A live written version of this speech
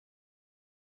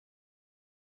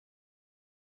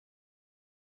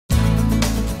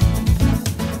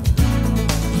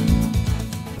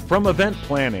From event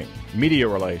planning, media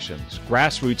relations,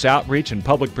 grassroots outreach and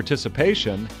public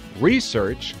participation,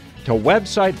 research, to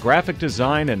website graphic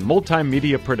design and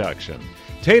multimedia production,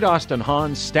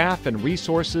 TateAustinHahn's staff and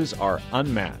resources are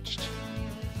unmatched.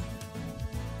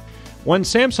 When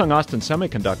Samsung Austin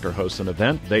Semiconductor hosts an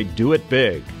event, they do it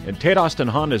big, and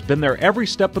TateAustinHahn has been there every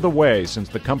step of the way since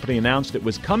the company announced it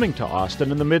was coming to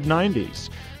Austin in the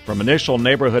mid-90s. From initial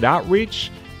neighborhood outreach,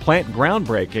 plant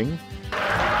groundbreaking,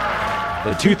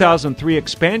 the 2003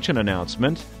 expansion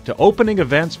announcement, to opening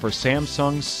events for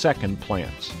Samsung's second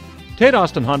plant.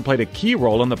 TateAustinHahn played a key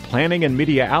role in the planning and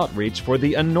media outreach for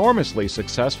the enormously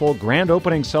successful grand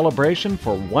opening celebration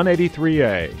for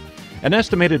 183A. An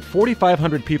estimated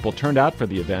 4,500 people turned out for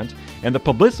the event, and the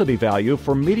publicity value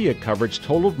for media coverage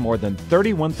totaled more than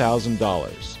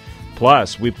 $31,000.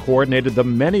 Plus, we've coordinated the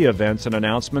many events and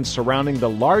announcements surrounding the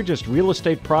largest real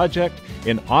estate project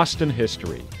in Austin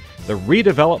history, the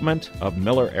redevelopment of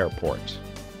Miller Airport.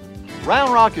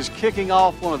 Round Rock is kicking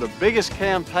off one of the biggest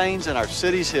campaigns in our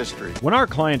city's history. When our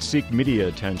clients seek media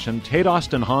attention,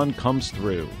 TateAustinHahn comes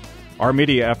through. Our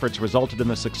media efforts resulted in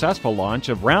the successful launch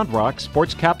of Round Rock's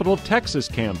Sports Capital of Texas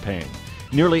campaign.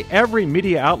 Nearly every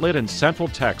media outlet in Central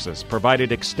Texas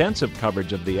provided extensive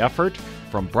coverage of the effort,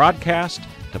 from broadcast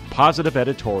to positive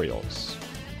editorials.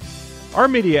 Our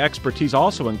media expertise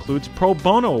also includes pro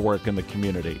bono work in the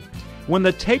community. When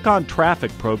the Take on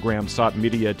Traffic program sought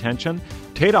media attention,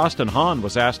 TateAustinHahn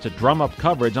was asked to drum up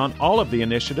coverage on all of the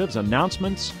initiatives,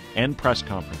 announcements, and press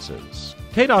conferences.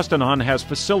 TateAustinHahn has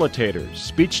facilitators,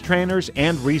 speech trainers,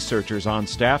 and researchers on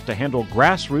staff to handle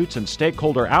grassroots and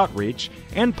stakeholder outreach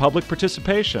and public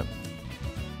participation.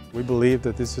 We believe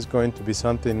that this is going to be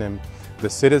something the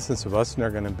citizens of Austin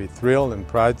are going to be thrilled and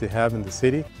proud to have in the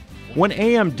city. When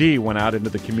AMD went out into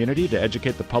the community to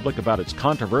educate the public about its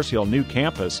controversial new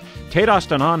campus,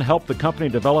 TateAustinHahn helped the company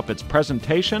develop its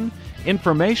presentation,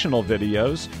 informational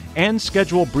videos, and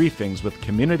schedule briefings with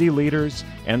community leaders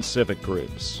and civic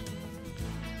groups.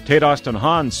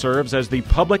 TateAustinHahn serves as the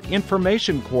Public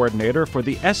Information Coordinator for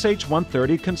the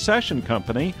SH-130 Concession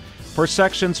Company for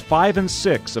Sections 5 and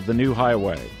 6 of the new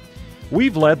highway.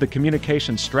 We've led the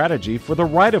communication strategy for the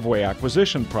right-of-way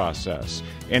acquisition process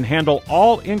and handle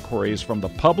all inquiries from the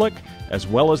public as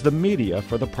well as the media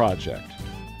for the project.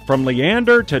 From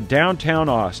Leander to downtown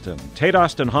Austin,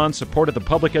 TateAustinHahn supported the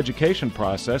public education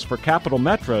process for Capital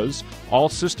Metro's All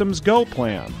Systems Go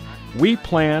plan. We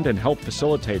planned and helped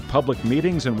facilitate public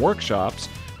meetings and workshops,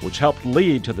 which helped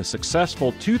lead to the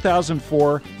successful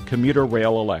 2004 commuter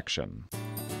rail election.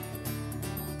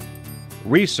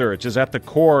 Research is at the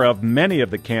core of many of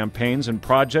the campaigns and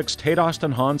projects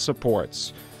TateAustinHahn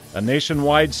supports. A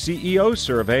nationwide CEO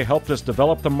survey helped us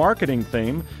develop the marketing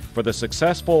theme for the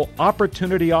successful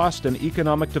Opportunity Austin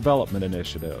Economic Development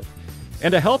Initiative.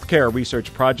 And a healthcare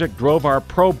research project drove our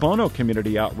pro bono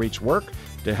community outreach work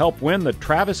to help win the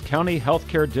Travis County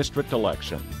Healthcare District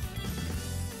election.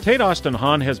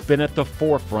 TateAustinHahn has been at the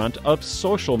forefront of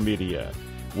social media.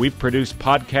 We've produced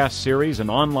podcast series and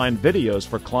online videos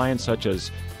for clients such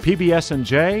as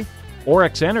PBS&J,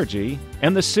 Oryx Energy,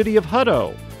 and the City of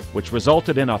Hutto, which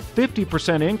resulted in a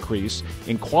 50% increase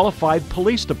in qualified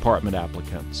police department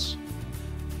applicants.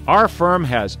 Our firm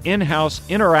has in-house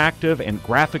interactive and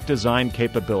graphic design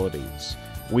capabilities.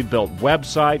 We've built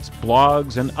websites,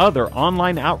 blogs, and other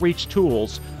online outreach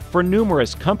tools for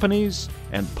numerous companies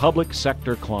and public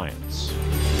sector clients.